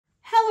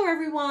Hello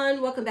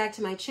everyone, welcome back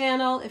to my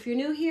channel. If you're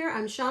new here,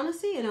 I'm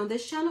Shaughnessy, and on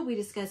this channel we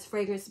discuss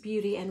fragrance,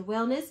 beauty, and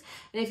wellness.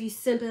 And if you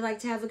simply like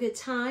to have a good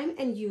time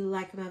and you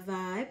like my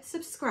vibe,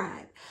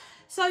 subscribe.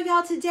 So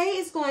y'all, today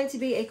is going to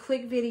be a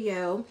quick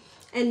video.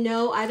 And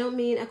no, I don't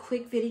mean a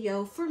quick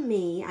video for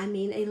me. I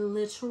mean a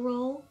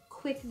literal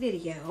quick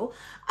video.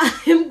 I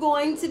am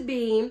going to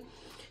be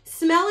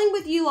smelling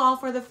with you all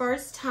for the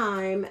first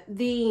time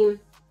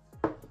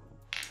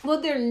well,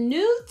 they're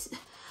new.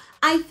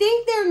 I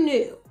think they're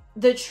new.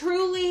 The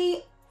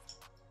Truly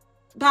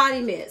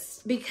body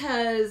mist,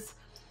 because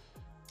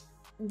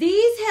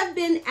these have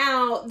been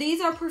out.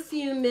 These are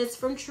perfume mists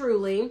from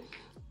Truly,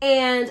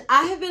 and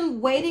I have been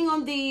waiting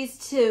on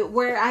these to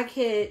where I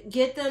could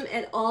get them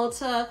at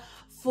Ulta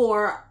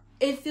for,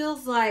 it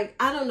feels like,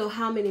 I don't know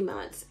how many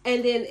months.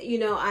 And then, you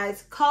know, I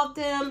caught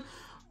them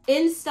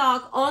in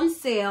stock on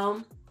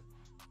sale,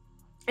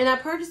 and I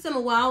purchased them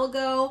a while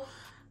ago,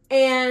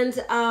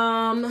 and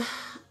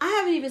I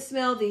haven't even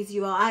smelled these,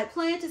 you all. I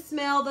plan to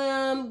smell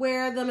them,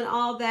 wear them, and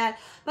all that,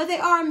 but they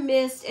are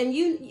mist. And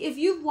if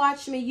you've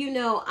watched me, you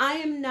know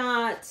I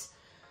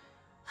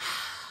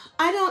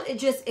don't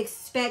just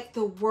expect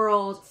the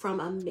world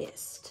from a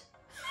mist.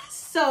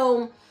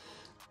 So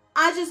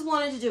I just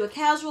wanted to do a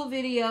casual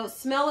video,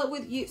 smell them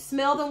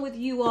with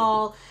you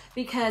all,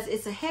 because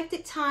it's a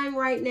hectic time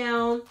right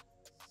now.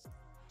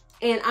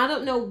 And I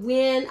don't know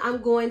when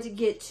I'm going to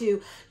get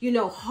to, you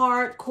know,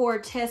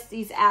 hardcore test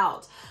these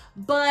out.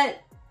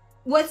 But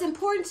what's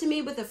important to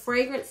me with the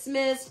fragrance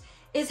mist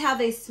is how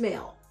they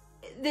smell.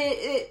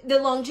 The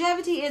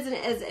longevity isn't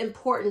as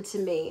important to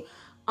me.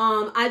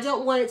 I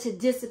don't want it to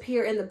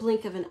disappear in the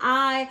blink of an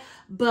eye.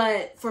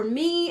 But for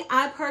me,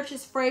 I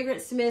purchase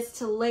fragrance mist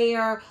to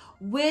layer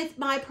with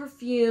my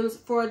perfumes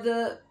for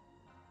the,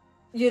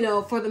 you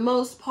know, for the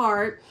most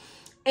part,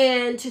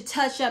 and to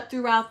touch up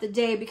throughout the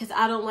day, because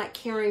I don't like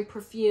carrying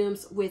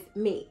perfumes with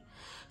me.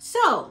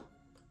 So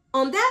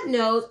on that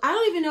note, I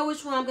don't even know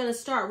which one I'm going to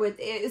start with.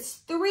 It's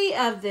 3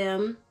 of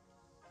them.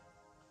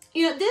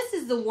 You know, this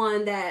is the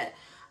one that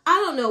I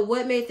don't know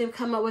what made them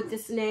come up with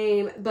this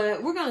name,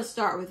 but we're going to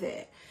start with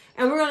it.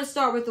 And we're going to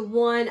start with the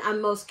one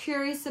I'm most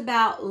curious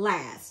about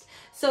last.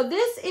 So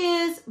this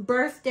is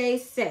Birthday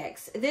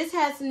Sex. This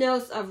has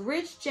notes of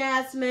rich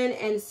jasmine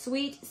and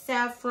sweet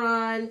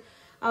saffron.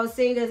 I was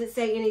saying, does it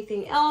say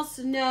anything else?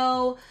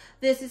 No.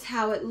 This is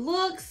how it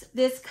looks.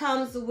 This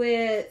comes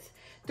with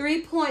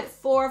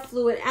 3.4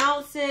 fluid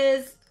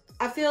ounces.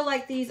 I feel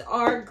like these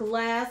are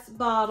glass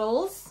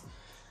bottles.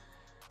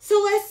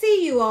 So let's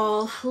see, you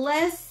all.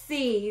 Let's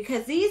see.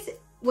 Because these,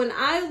 when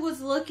I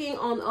was looking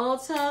on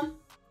Ulta,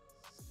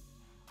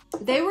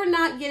 they were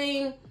not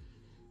getting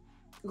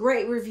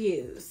great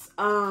reviews.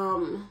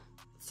 So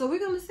we're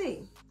going to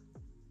see.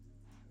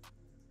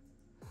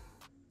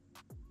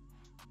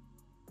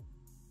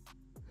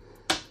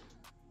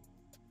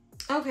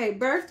 Okay,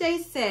 Birthday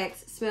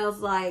Sex smells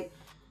like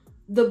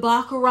the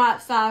Baccarat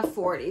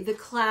 540, the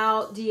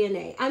Cloud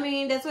DNA. I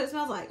mean, that's what it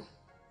smells like.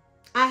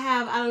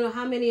 I don't know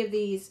how many of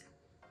these.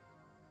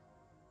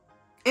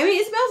 I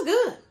mean, it smells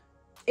good.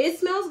 It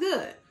smells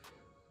good.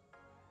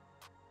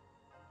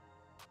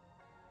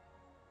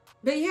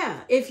 But yeah,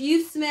 if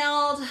you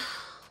smelled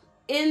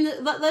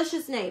let's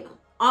just name them.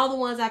 All the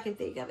ones I can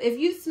think of. If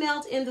you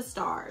smelled In the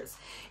Stars.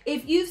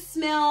 If you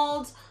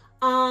smelled,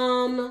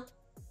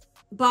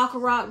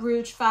 Baccarat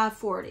Rouge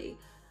 540.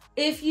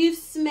 If you've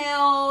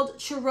smelled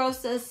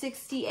Cheirosa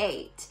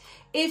 68.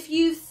 If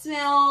you've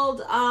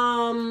smelled,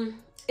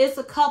 it's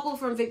a couple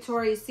from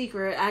Victoria's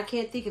Secret. I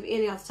can't think of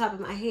any off the top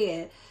of my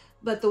head.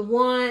 But the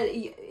one,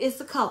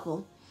 it's a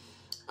couple.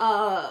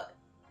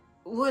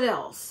 What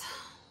else?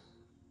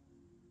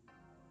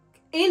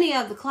 Any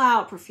of the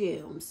Cloud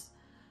perfumes.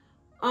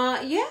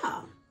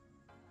 Yeah.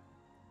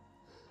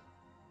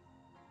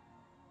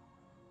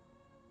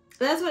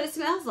 That's what it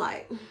smells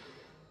like.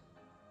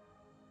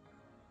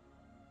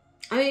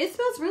 I mean, it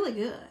smells really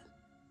good.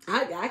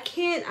 I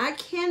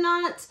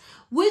cannot.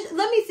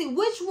 Let me see,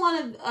 which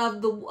one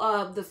of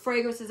the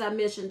fragrances I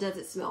mentioned does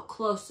it smell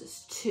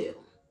closest to?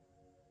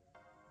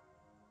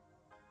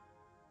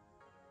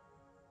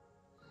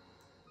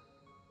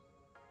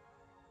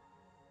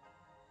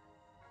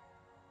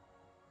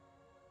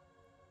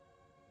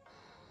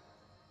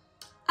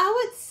 I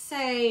would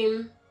say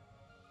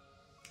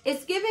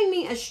it's giving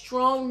me a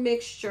strong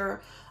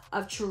mixture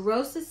of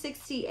Cheirosa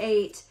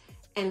 68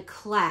 and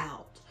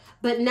Cloud,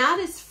 but not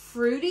as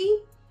fruity.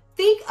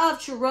 Think of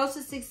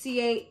Cheirosa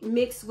 68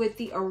 mixed with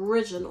the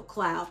original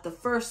Cloud, the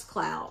first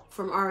Cloud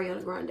from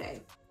Ariana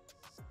Grande.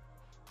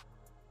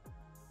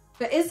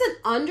 But it's an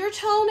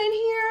undertone in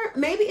here.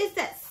 Maybe it's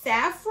that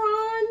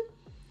saffron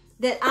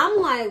that I'm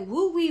like,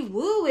 woo-wee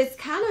woo. It's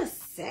kind of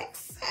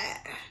sexy.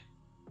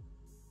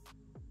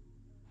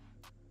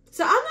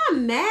 So I'm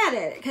not mad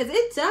at it, because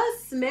it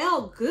does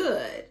smell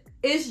good.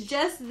 It's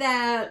just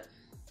that,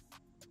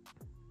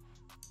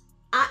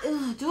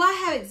 do I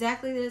have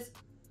exactly this?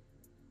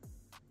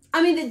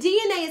 I mean, the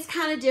DNA is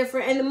kind of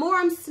different, and the more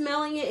I'm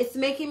smelling it, it's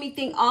making me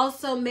think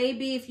also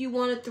maybe if you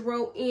want to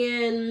throw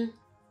in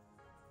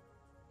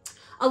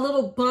a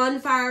little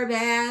bonfire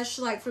bash,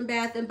 like from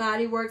Bath and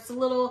Body Works, a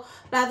little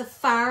by the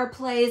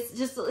fireplace.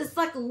 Just, it's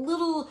like a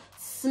little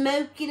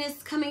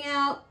smokiness coming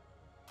out.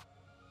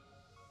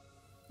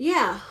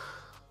 Yeah.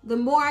 The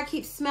more I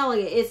keep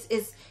smelling it,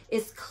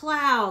 it's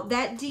cloud,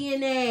 that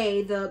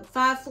DNA, the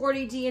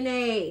 540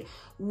 DNA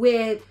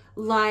with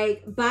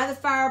like by the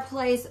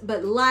fireplace,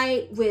 but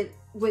light with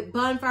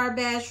bonfire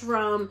bash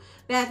from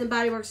Bath and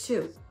Body Works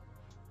too.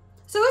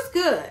 So it's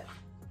good.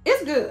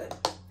 It's good.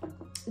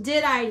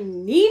 Did I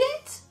need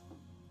it?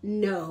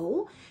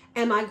 No.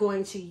 Am I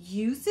going to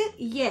use it?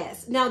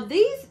 Yes. Now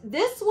this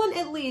one,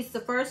 at least the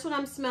first one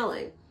I'm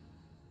smelling,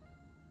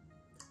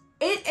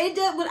 it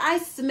does, when I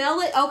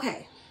smell it,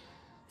 okay.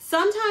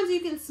 Sometimes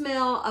you can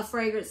smell a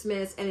fragrance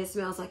mist and it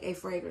smells like a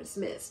fragrance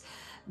mist.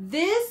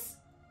 This,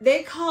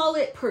 they call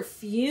it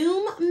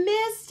perfume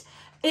mist.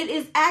 It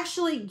is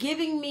actually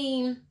giving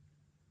me,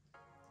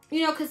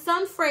 you know, because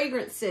some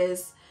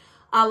fragrances,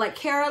 like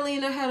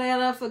Carolina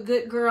Herrera for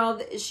Good Girl,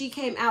 she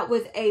came out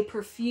with a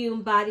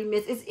perfume body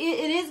mist. It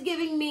is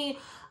giving me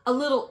a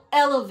little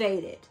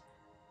elevated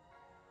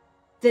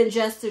than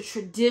just a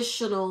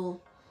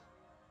traditional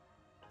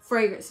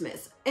fragrance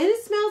mist. And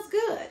it smells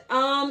good.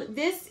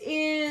 This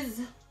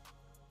is,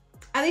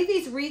 I think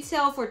these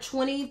retail for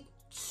 $23,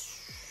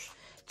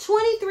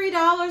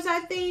 I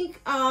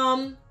think.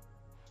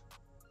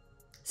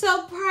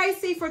 So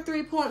pricey for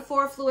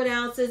 3.4 fluid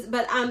ounces,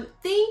 but I'm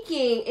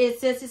thinking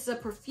since it's a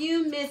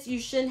perfume mist, you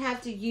shouldn't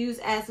have to use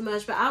as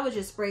much, but I would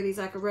just spray these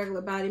like a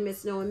regular body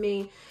mist, knowing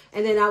me,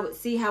 and then I would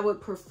see how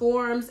it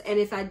performs. And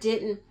if I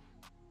didn't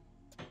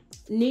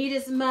need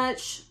as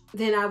much,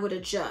 then I would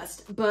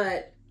adjust.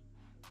 But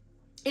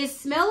it's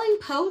smelling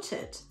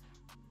potent.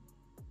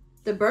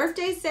 The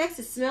Birthday Sex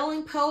is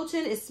smelling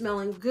potent. It's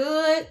smelling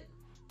good.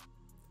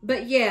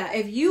 But yeah,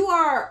 if you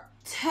are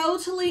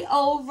totally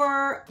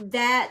over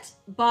that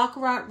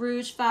Baccarat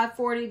Rouge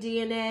 540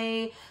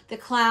 DNA, the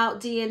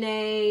Cloud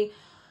DNA,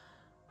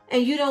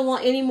 and you don't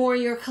want any more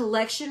in your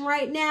collection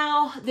right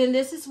now, then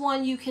this is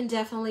one you can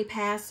definitely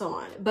pass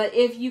on. But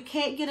if you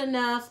can't get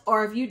enough,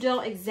 or if you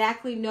don't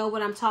exactly know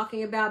what I'm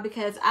talking about,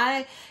 because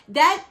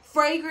that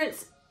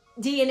fragrance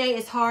DNA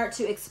is hard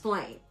to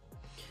explain.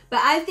 But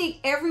I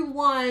think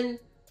everyone,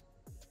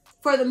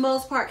 for the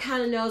most part,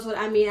 kind of knows what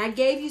I mean. I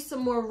gave you some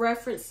more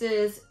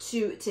references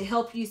to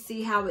help you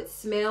see how it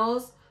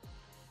smells.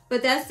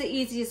 But that's the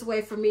easiest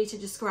way for me to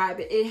describe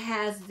it. It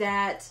has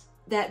that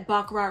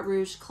Baccarat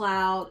Rouge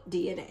Cloud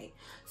DNA.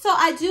 So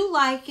I do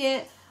like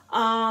it.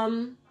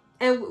 And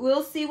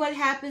we'll see what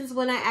happens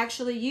when I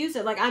actually use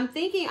it. Like, I'm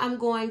thinking I'm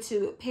going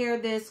to pair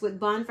this with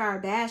Bonfire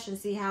Bash and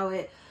see how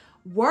it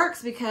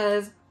works,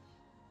 because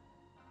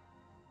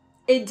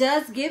it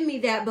does give me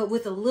that, but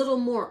with a little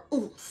more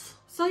oomph.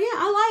 So yeah,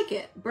 I like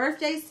it.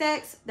 Birthday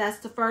Sex, that's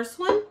the first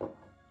one.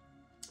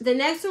 The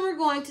next one we're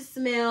going to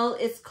smell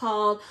is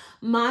called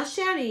Ma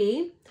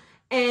Cherie,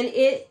 and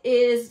it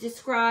is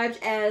described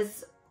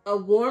as a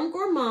warm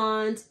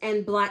gourmand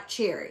and black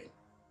cherry.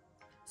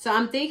 So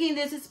I'm thinking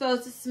this is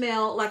supposed to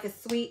smell like a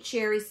sweet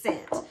cherry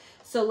scent.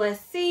 So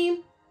let's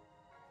see.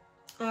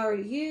 I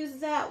already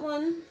used that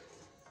one.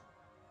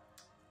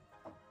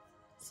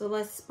 So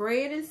let's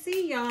spray it and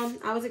see, y'all.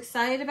 I was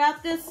excited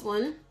about this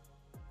one.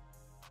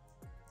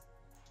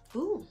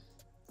 Ooh.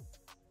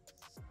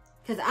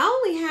 Because I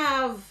only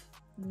have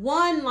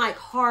one like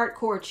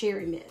hardcore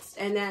cherry mist,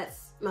 and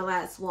that's my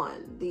last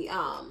one. The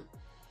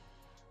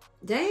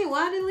dang,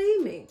 why did it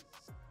leave me?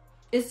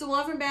 It's the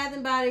one from Bath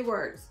and Body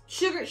Works,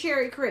 Sugar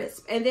Cherry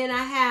Crisp. And then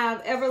I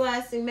have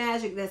Everlasting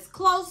Magic that's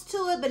close to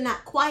it, but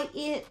not quite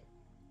it.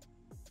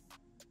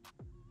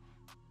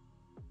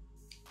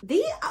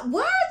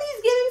 Why are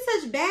these getting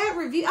such bad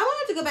reviews? I'm gonna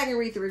have to go back and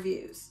read the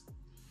reviews,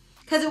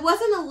 because it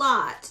wasn't a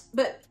lot,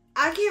 but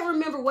I can't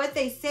remember what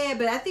they said,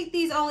 but I think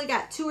these only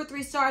got 2 or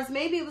 3 stars.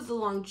 Maybe it was the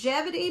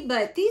longevity,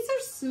 but these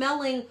are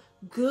smelling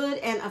good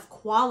and of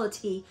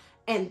quality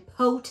and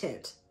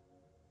potent.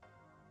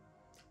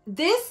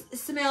 This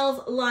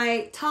smells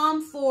like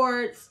Tom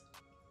Ford's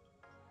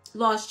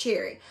Lost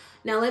Cherry.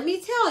 Now, let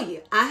me tell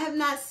you, I have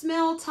not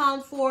smelled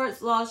Tom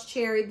Ford's Lost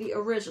Cherry, the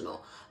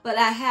original, but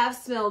I have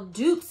smelled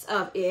dupes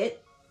of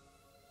it.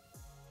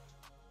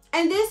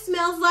 And this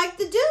smells like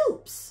the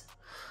dupes.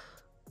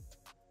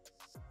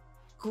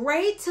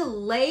 Great to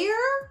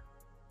layer.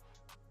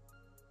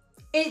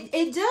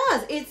 It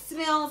does. It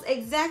smells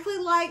exactly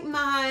like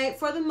my,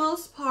 for the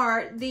most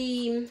part,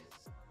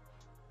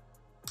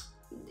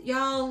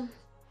 y'all,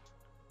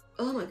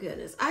 oh my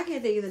goodness, I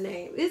can't think of the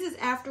name. This is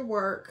after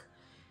work,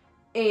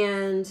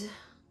 and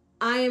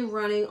I am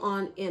running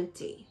on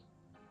empty.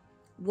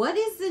 What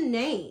is the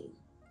name?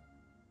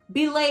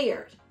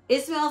 Belayered.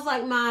 It smells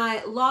like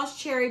my Lost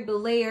Cherry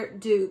Belayered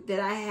dupe that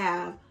I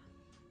have.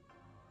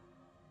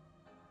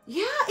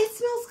 Yeah, it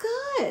smells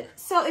good.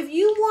 So if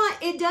you want,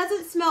 it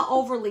doesn't smell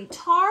overly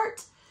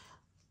tart.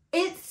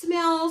 It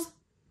smells,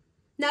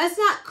 now it's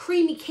not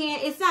creamy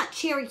candy, it's not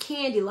cherry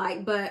candy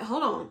like, but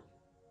hold on.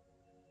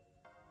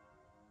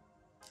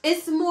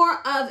 It's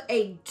more of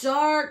a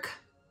dark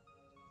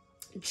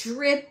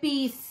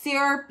drippy,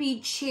 syrupy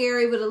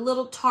cherry with a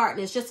little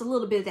tartness, just a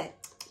little bit of that,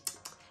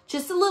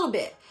 just a little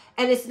bit.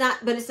 And it's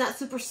not, but it's not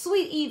super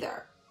sweet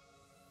either.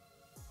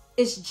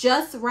 It's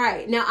just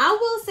right. Now, I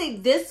will say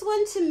this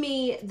one to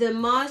me, the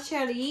Ma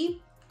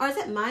Cherie, or is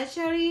that My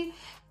Cherie?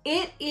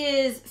 It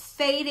is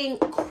fading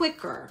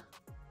quicker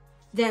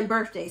than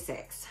Birthday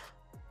Sex.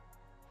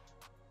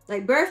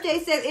 Like Birthday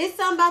Sex, it's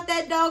something about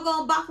that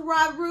doggone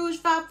Baccarat Rouge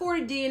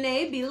 540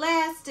 DNA. It be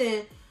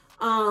lasting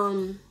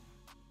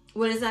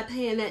when it's not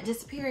paying that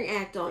disappearing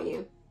act on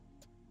you.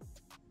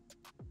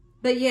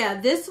 But yeah,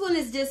 this one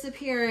is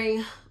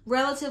disappearing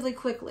relatively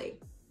quickly.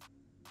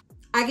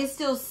 I can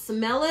still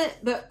smell it,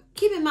 but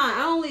keep in mind,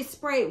 I only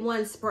sprayed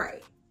one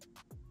spray.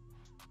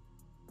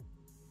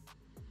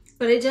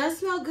 But it does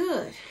smell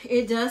good.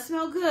 It does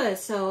smell good.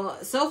 So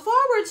far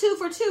we're 2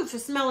 for 2 for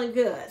smelling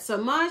good. So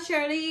Ma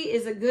Cherie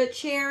is a good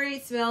cherry.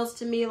 It smells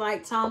to me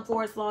like Tom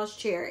Ford's Lost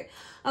Cherry.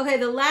 Okay,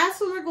 the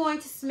last one we're going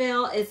to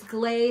smell is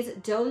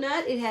Glazed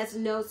Donut. It has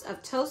notes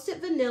of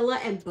toasted vanilla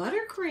and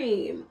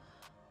buttercream.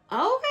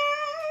 Okay.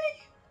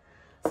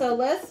 So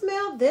let's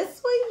smell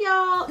this one,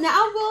 y'all. Now,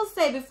 I will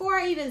say, before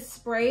I even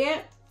spray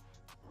it,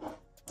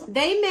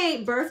 they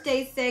made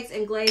Birthday Sex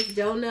and Glazed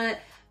Donut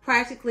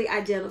practically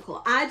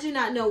identical. I do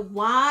not know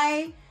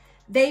why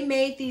they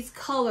made these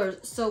colors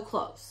so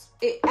close.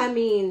 I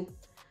mean,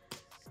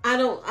 I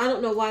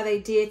don't know why they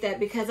did that,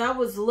 because I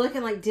was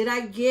looking like, did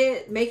I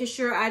making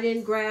sure I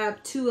didn't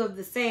grab 2 of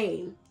the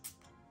same.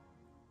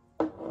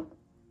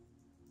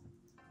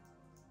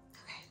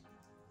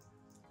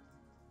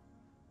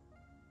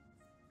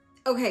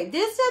 Okay,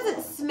 this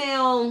doesn't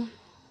smell,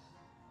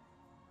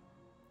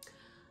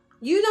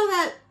 you know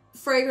that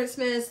fragrance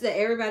mist that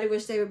everybody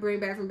wished they would bring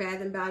back from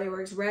Bath & Body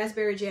Works,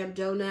 Raspberry Jam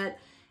Donut.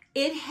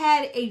 It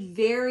had a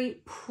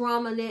very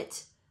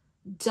prominent,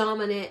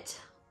 dominant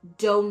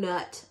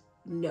donut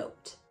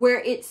note where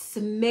it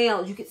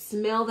smelled, you could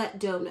smell that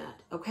donut,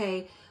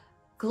 okay?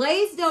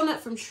 Glazed Donut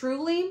from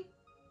Truly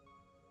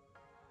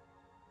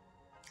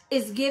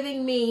is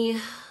giving me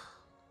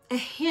a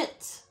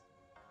hint.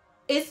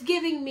 It's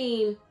giving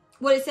me,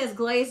 what it says,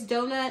 Glazed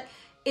Donut,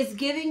 it's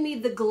giving me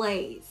the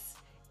glaze.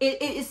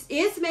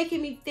 It's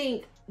making me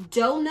think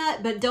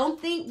donut, but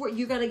don't think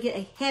you're going to get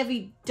a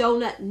heavy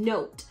donut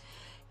note.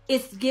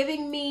 It's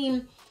giving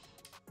me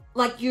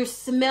like you're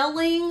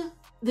smelling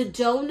the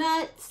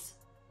donuts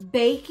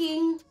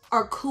baking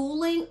or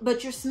cooling,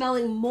 but you're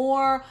smelling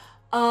more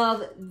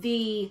of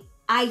the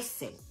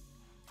icing,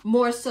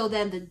 more so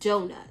than the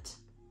donut.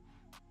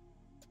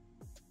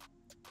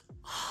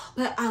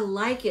 But I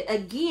like it.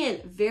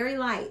 Again, very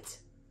light,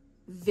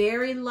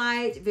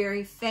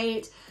 very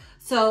faint.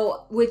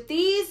 So with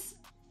these,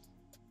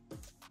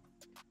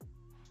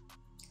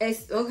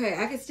 it's okay.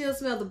 I can still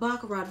smell the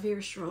Baccarat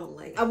very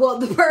strongly. Well,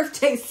 the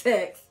Birthday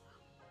Sex.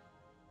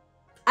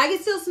 I can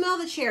still smell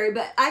the cherry,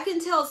 but I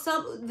can tell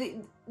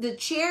the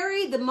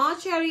cherry, the Ma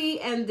Cherie,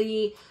 and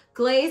the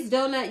Glazed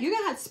Donut, you're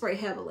gonna have to spray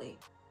heavily.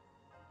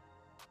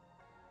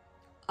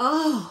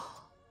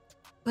 Oh,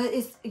 but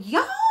it's,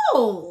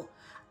 yo,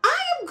 I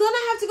am gonna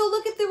have to go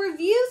look at the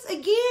reviews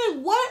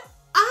again.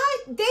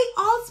 They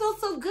all smell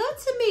so good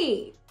to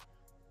me.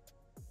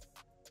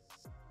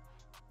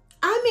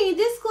 I mean,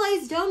 this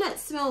Glazed Donut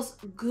smells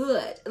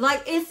good.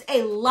 Like, it's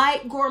a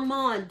light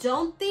gourmand.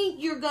 Don't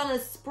think you're gonna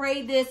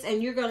spray this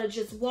and you're gonna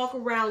just walk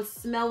around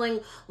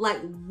smelling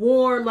like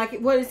warm, like,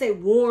 what do you say,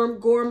 warm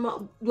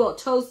gourmand, well,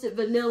 toasted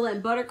vanilla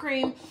and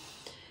buttercream.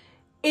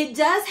 It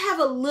does have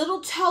a little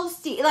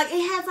toasty, like,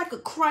 it has like a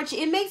crunch.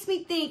 It makes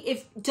me think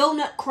if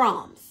donut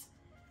crumbs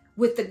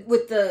with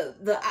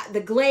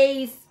the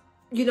glaze,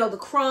 you know, the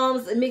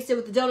crumbs and mixed in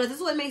with the donuts. This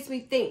is what it makes me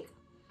think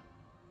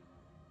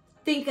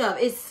of.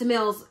 It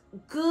smells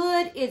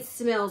good. It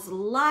smells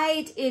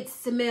light. It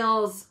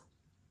smells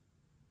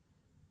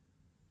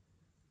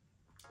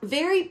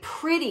very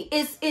pretty.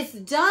 It's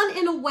done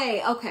in a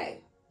way,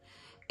 okay,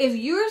 if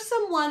you're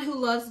someone who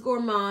loves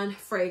gourmand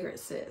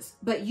fragrances,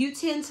 but you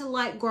tend to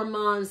like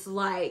gourmands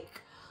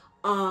like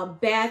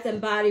Bath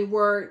and Body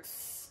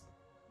Works,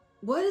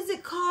 what is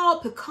it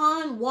called?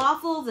 Pecan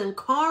waffles and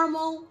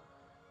caramel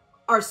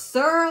or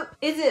syrup?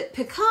 Is it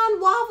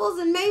pecan waffles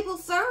and maple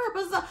syrup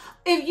or something?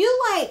 If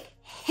you like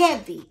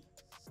heavy,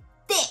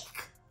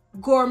 thick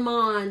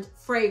gourmand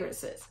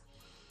fragrances,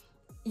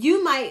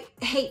 you might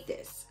hate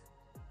this.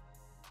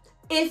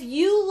 If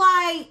you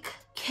like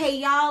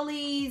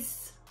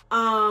Kayali's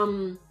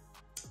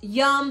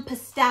Yum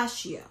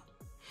Pistachio,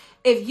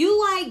 if you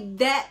like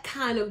that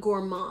kind of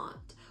gourmand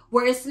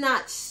where it's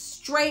not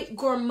straight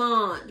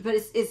gourmand, but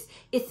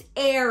it's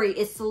airy,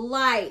 it's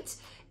light,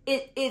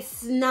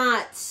 it's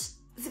not,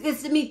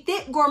 because to me,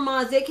 thick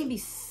gourmands, they can be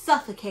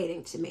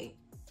suffocating to me.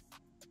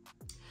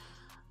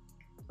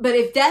 But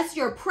if that's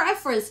your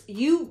preference,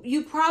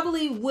 you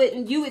probably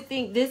wouldn't, you would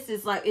think this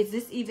is like, is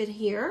this even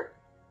here?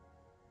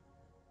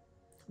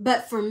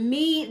 But for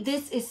me,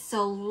 this is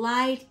so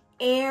light,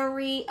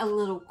 airy, a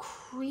little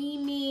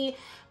creamy.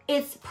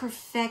 It's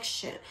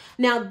perfection.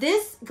 Now,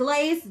 this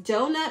glazed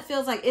donut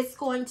feels like it's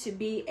going to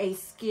be a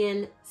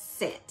skin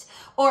scent.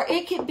 Or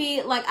it could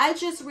be, like, I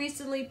just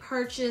recently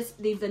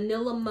purchased the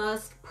Vanilla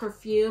Musk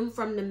perfume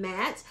from the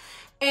Matte.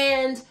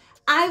 And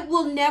I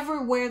will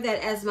never wear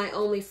that as my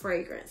only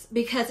fragrance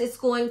because it's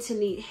going to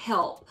need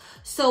help.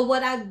 So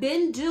what I've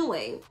been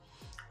doing,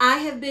 I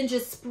have been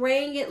just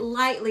spraying it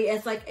lightly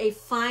as like a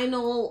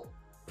final,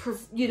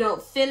 you know,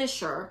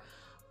 finisher.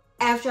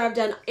 After I've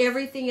done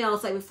everything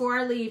else, like before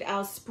I leave,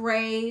 I'll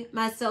spray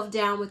myself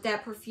down with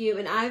that perfume.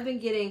 And I've been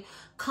getting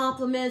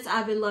compliments.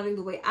 I've been loving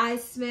the way I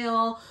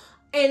smell.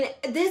 And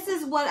this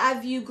is what I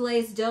view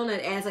glazed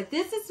donut as. Like,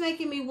 this is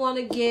making me want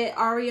to get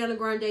Ariana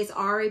Grande's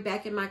Ari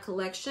back in my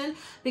collection,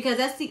 because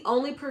that's the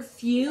only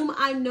perfume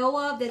I know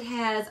of that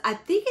has, I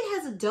think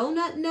it has a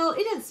donut note.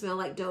 It doesn't smell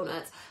like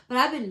donuts, but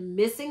I've been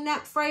missing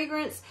that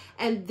fragrance.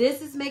 And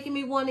this is making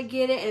me want to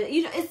get it. And,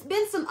 you know, it's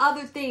been some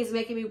other things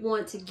making me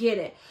want to get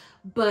it.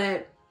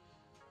 But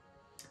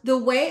the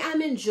way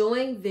I'm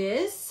enjoying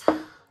this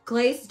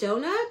glazed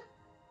donut,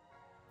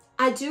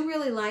 I do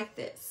really like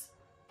this.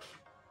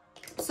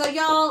 So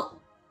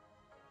y'all,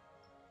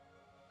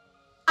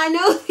 I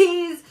know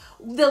these,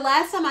 the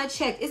last time I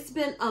checked, it's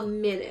been a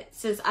minute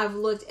since I've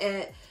looked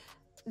at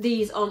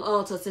these on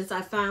Ulta, since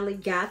I finally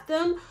got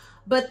them.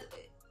 But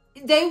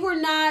they were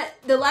not,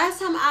 the last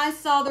time I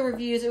saw the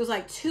reviews, it was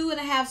like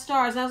 2.5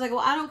 stars. And I was like, well,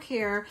 I don't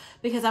care,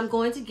 because I'm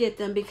going to get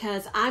them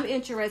because I'm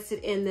interested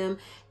in them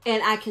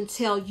and I can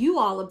tell you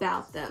all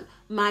about them,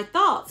 my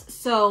thoughts.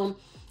 So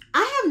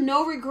I have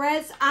no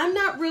regrets. I'm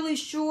not really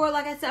sure.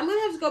 Like I said, I'm going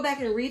to have to go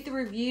back and read the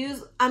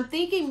reviews. I'm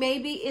thinking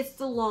maybe it's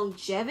the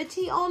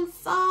longevity on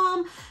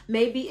some.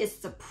 Maybe it's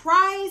the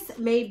price.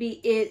 Maybe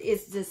it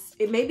is this.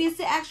 Maybe it's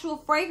the actual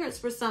fragrance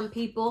for some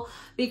people,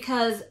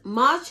 because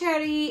Ma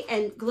Cherry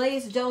and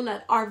glazed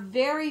donut are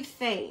very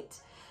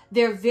faint.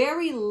 They're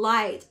very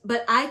light,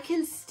 but I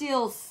can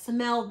still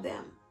smell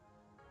them.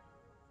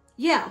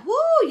 Yeah.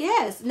 Woo,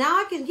 yes. Now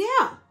I can,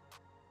 yeah.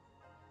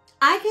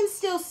 I can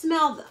still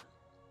smell them.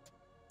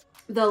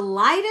 The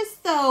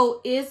lightest,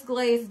 though, is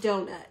glazed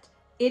donut.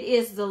 It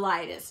is the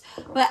lightest.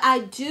 But I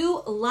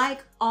do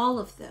like all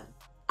of them.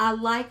 I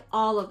like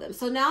all of them.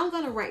 So now I'm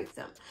going to rank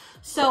them.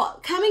 So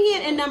coming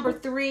in at number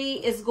 3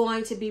 is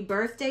going to be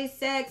Birthday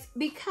Sex,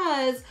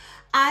 because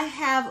I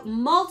have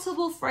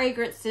multiple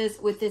fragrances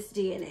with this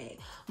DNA.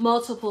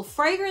 Multiple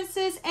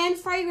fragrances and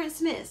fragrance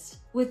mist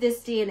with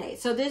this DNA.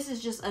 So this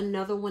is just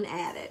another one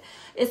added.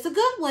 It's a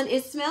good one.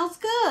 It smells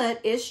good.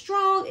 It's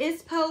strong.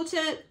 It's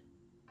potent.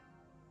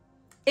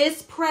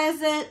 It's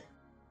present.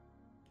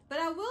 But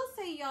I will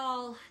say,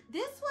 y'all,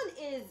 this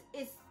one is,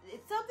 it's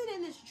something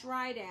in this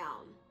dry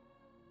down.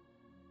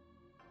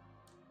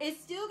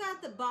 It's still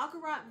got the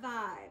Baccarat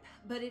vibe,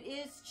 but it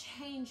is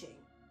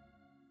changing.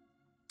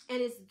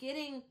 And it's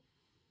getting,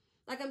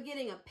 like, I'm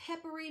getting a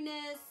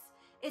pepperiness.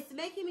 It's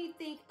making me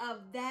think of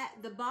that,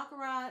 the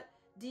Baccarat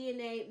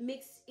DNA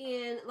mixed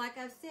in, like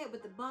I've said,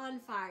 with the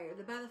bonfire,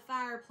 the by the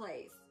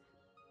fireplace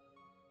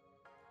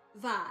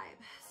vibe.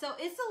 So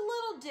it's a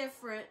little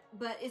different,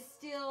 but it's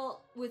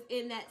still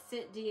within that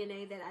scent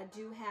DNA that I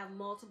do have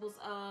multiples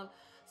of.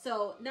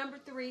 So number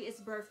 3 is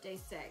Birthday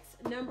Sex.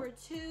 Number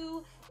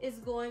 2 is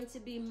going to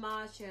be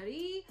Ma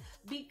Cherry,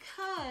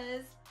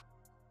 because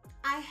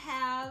I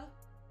have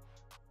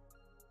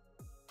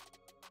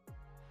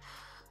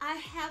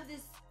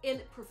this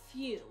in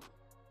perfume,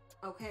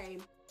 okay?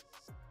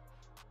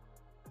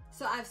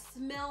 So I've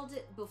smelled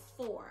it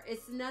before.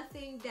 It's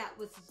nothing that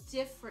was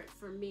different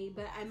for me,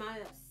 but am I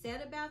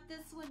upset about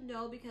this one?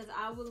 No, because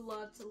I would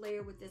love to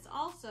layer with this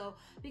also,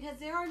 because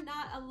there are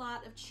not a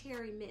lot of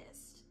cherry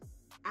mist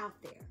out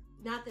there.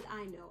 Not that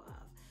I know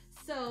of.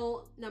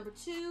 So number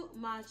 2,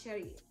 Ma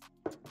Cherry.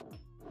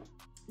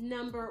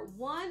 Number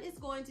 1 is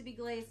going to be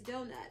Glazed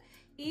Donut.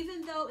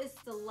 Even though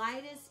it's the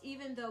lightest,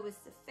 even though it's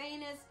the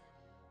faintest,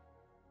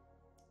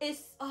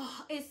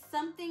 it's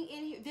something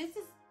in here. This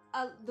is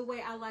the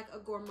way I like a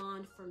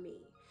gourmand for me.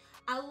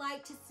 I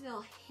like to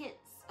smell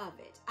hints of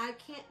it. I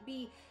can't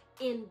be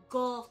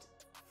engulfed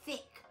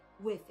thick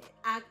with it.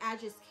 I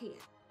just can't.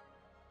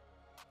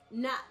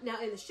 Not now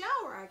in the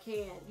shower I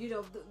can, you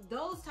know,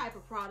 those type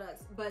of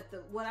products, but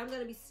what I'm going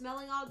to be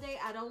smelling all day,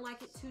 I don't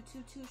like it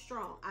too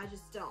strong. I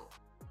just don't.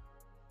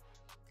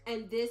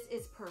 And this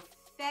is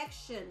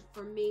perfection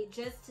for me,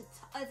 just to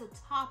as a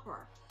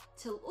topper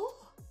to, ooh,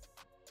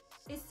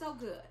 it's so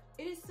good.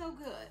 It is so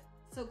good.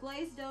 So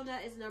Glazed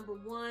Donut is number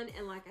 1.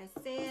 And like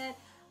I said,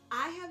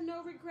 I have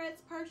no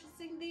regrets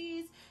purchasing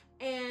these.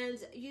 And,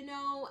 you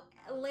know,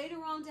 later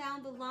on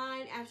down the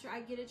line, after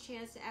I get a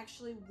chance to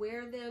actually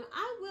wear them,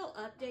 I will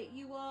update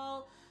you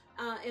all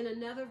in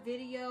another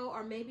video,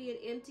 or maybe an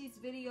empties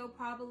video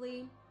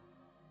probably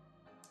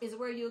is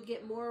where you'll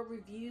get more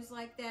reviews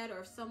like that. Or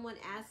if someone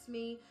asks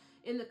me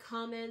in the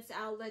comments,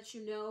 I'll let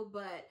you know.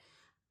 But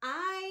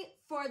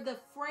for the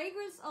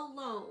fragrance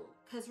alone,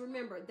 because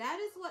remember, that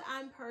is what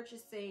I'm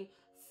purchasing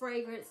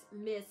fragrance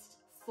mist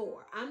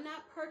for. I'm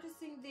not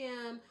purchasing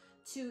them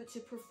to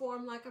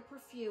perform like a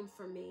perfume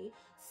for me.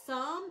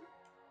 Some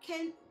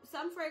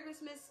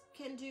fragrance mist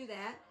can do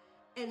that,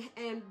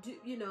 and do,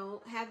 you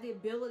know, have the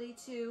ability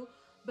to,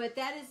 but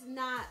that is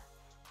not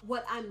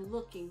what I'm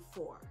looking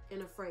for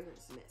in a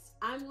fragrance mist.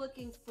 I'm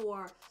looking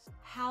for,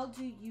 how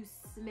do you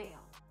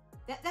smell?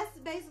 That's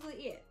basically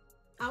it.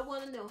 I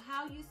want to know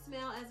how you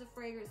smell as a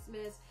fragrance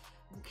mist.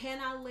 Can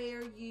I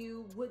layer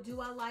you?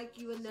 Do I like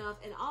you enough?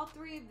 And all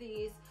three of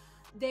these,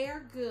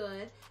 they're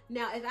good.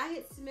 Now, if I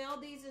had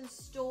smelled these in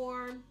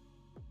store,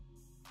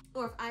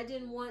 or if I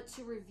didn't want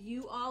to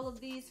review all of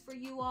these for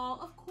you all,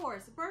 of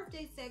course,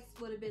 birthday sex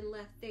would have been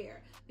left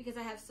there because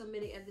I have so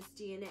many of this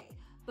DNA.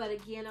 But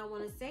again, I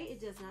want to say it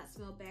does not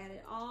smell bad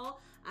at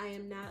all. I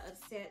am not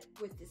upset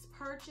with this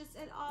purchase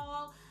at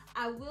all.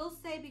 I will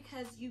say,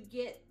 because you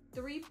get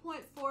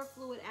 3.4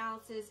 fluid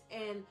ounces,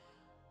 and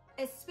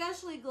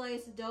especially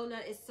glazed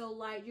donut is so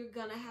light, you're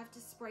gonna have to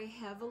spray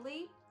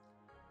heavily.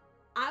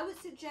 I would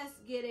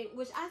suggest getting,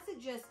 which I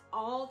suggest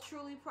all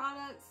Truly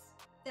products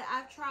that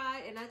I've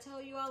tried and I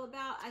tell you all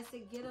about, I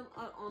say get them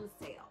on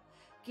sale.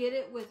 Get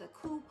it with a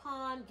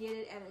coupon, get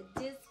it at a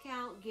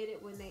discount, get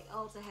it when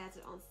Ulta has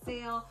it on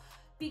sale,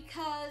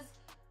 because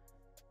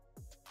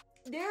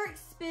they're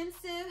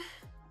expensive.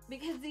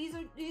 Because these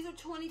are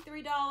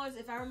 $23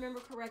 if I remember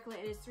correctly,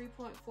 and it's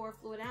 3.4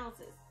 fluid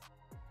ounces.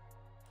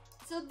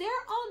 So they're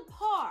on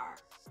par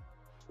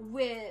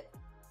with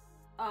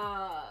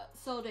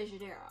Sol de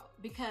Janeiro,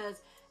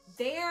 because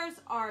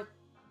theirs are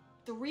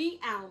 3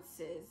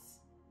 ounces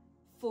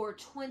for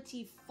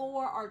 $24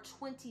 or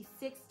 $26,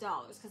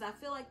 because I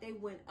feel like they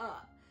went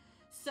up.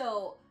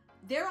 So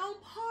they're on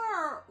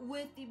par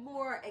with the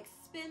more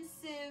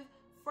expensive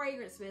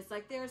fragrance mists.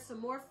 Like, there's some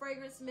more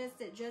fragrance mists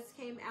that just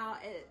came out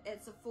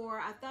at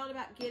Sephora. I thought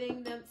about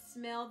getting them,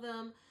 smell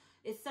them.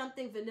 It's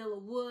something Vanilla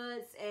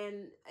Woods,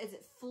 and is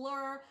it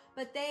Fleur?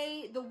 But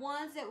the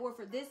ones that were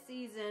for this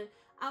season,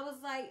 I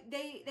was like,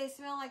 they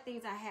smell like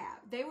things I have.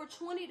 They were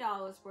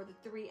 $20 for the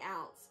 3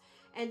 ounce.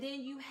 And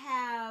then you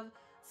have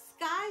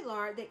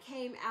Skylar that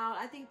came out.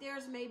 I think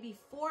theirs maybe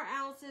 4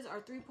 ounces or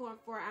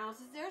 3.4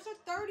 ounces. Theirs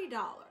are $30.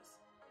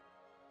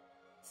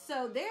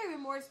 So they're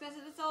even more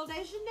expensive than Sol de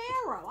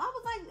Janeiro. I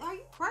was like, are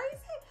you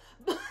crazy?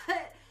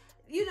 But,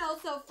 you know,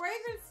 so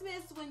fragrance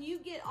mists, when you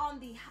get on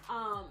the,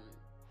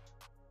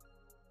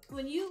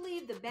 when you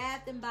leave the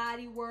Bath and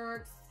Body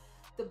Works,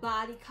 the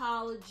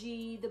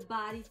Bodycology, the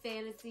Body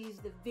Fantasies,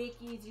 the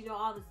Vickies, you know,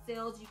 all the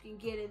sales you can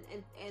get in,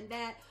 and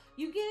that,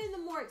 you get in the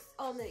more,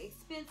 on the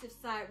expensive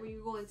side when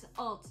you're going to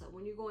Ulta,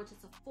 when you're going to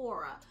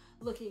Sephora,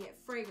 looking at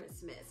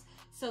fragrance mists.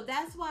 So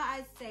that's why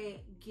I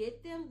say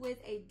get them with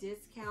a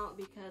discount,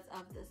 because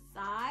of the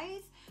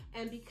size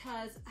and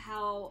because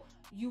how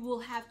you will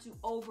have to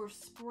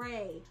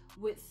overspray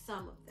with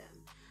some of them.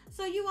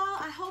 So you all,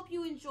 I hope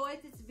you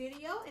enjoyed this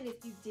video, and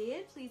if you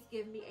did, please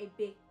give me a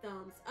big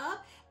thumbs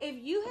up.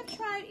 If you have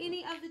tried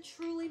any of the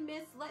Truly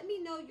mists, let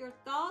me know your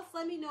thoughts.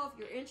 Let me know if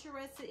you're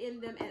interested in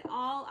them at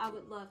all. I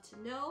would love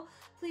to know.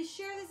 Please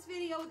share this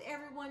video with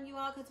everyone, you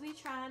all, because we're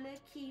trying to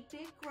keep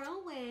it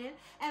growing.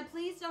 And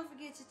please don't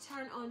forget to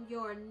turn on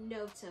your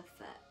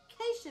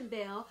notification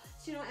bell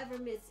so you don't ever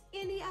miss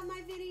any of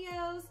my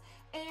videos.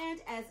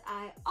 And as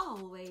I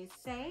always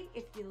say,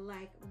 if you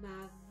like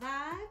my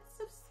vibe,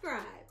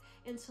 subscribe.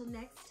 Until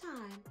next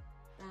time,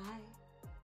 bye.